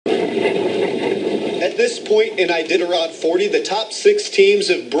this point in Iditarod 40, the top 6 teams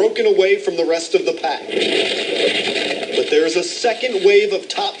have broken away from the rest of the pack. But there's a second wave of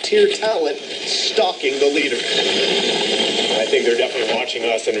top-tier talent stalking the leader. I think they're definitely watching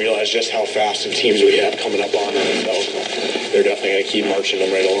us and realize just how fast the teams we have coming up on them. So they're definitely going to keep marching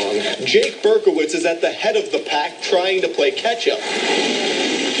them right along. Jake Berkowitz is at the head of the pack trying to play catch-up.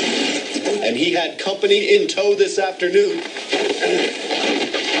 And he had company in tow this afternoon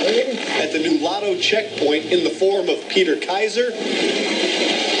at the nulato checkpoint in the form of Peter Kaiser,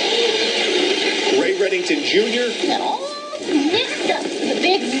 Ray Reddington Jr.,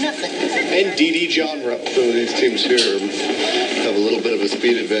 and Didi Johnro. Some of these teams here have a little bit of a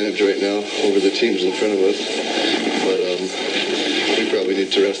speed advantage right now over the teams in front of us. But we probably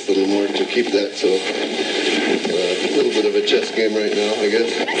need to rest a little more to keep that. So a little bit of a chess game right now, I guess.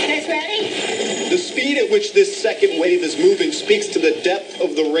 Guys ready? The speed at which this second wave is moving speaks to the depth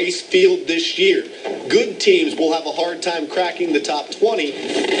of the race field this year. Good teams will have a hard time cracking the top 20.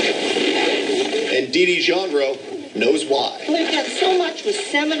 And Didi Johnro knows why. We've done so much with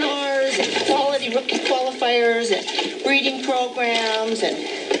seminars and quality rookie qualifiers and breeding programs and,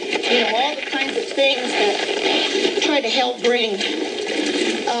 all the kinds of things that try to help bring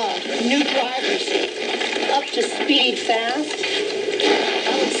new drivers up to speed fast.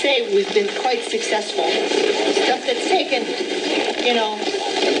 I would say we've been quite successful. Stuff that's taken,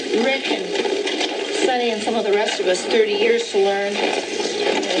 Rick and Sonny and some of the rest of us 30 years to learn.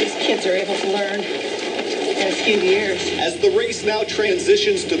 These kids are able to learn in a few years. As the race now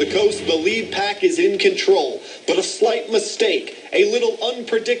transitions to the coast, the lead pack is in control. But a slight mistake, a little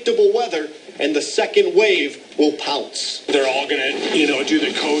unpredictable weather, and the second wave will pounce. They're all going to, do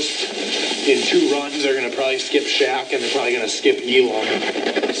the coast in 2 runs. They're going to probably skip Shack, and they're probably going to skip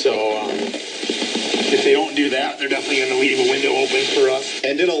Elam. So if they don't do that, they're definitely going to leave a window open for us.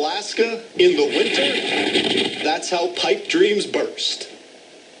 And in Alaska, in the winter, that's how pipe dreams burst.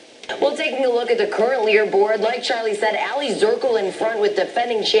 Well, taking a look at the current leaderboard, like Charlie said, Allie Zirkle in front with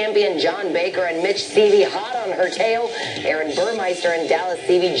defending champion John Baker and Mitch Seavey hot on her tail. Aaron Burmeister and Dallas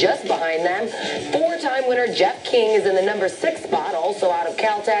Seavey just behind them. 4-time winner Jeff King is in the number 6 spot, also out of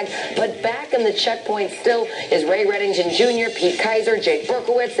Caltag. But back in the checkpoint still is Ray Reddington Jr., Pete Kaiser, Jake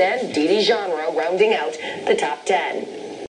Berkowitz, and Didi Johnro rounding out the top 10.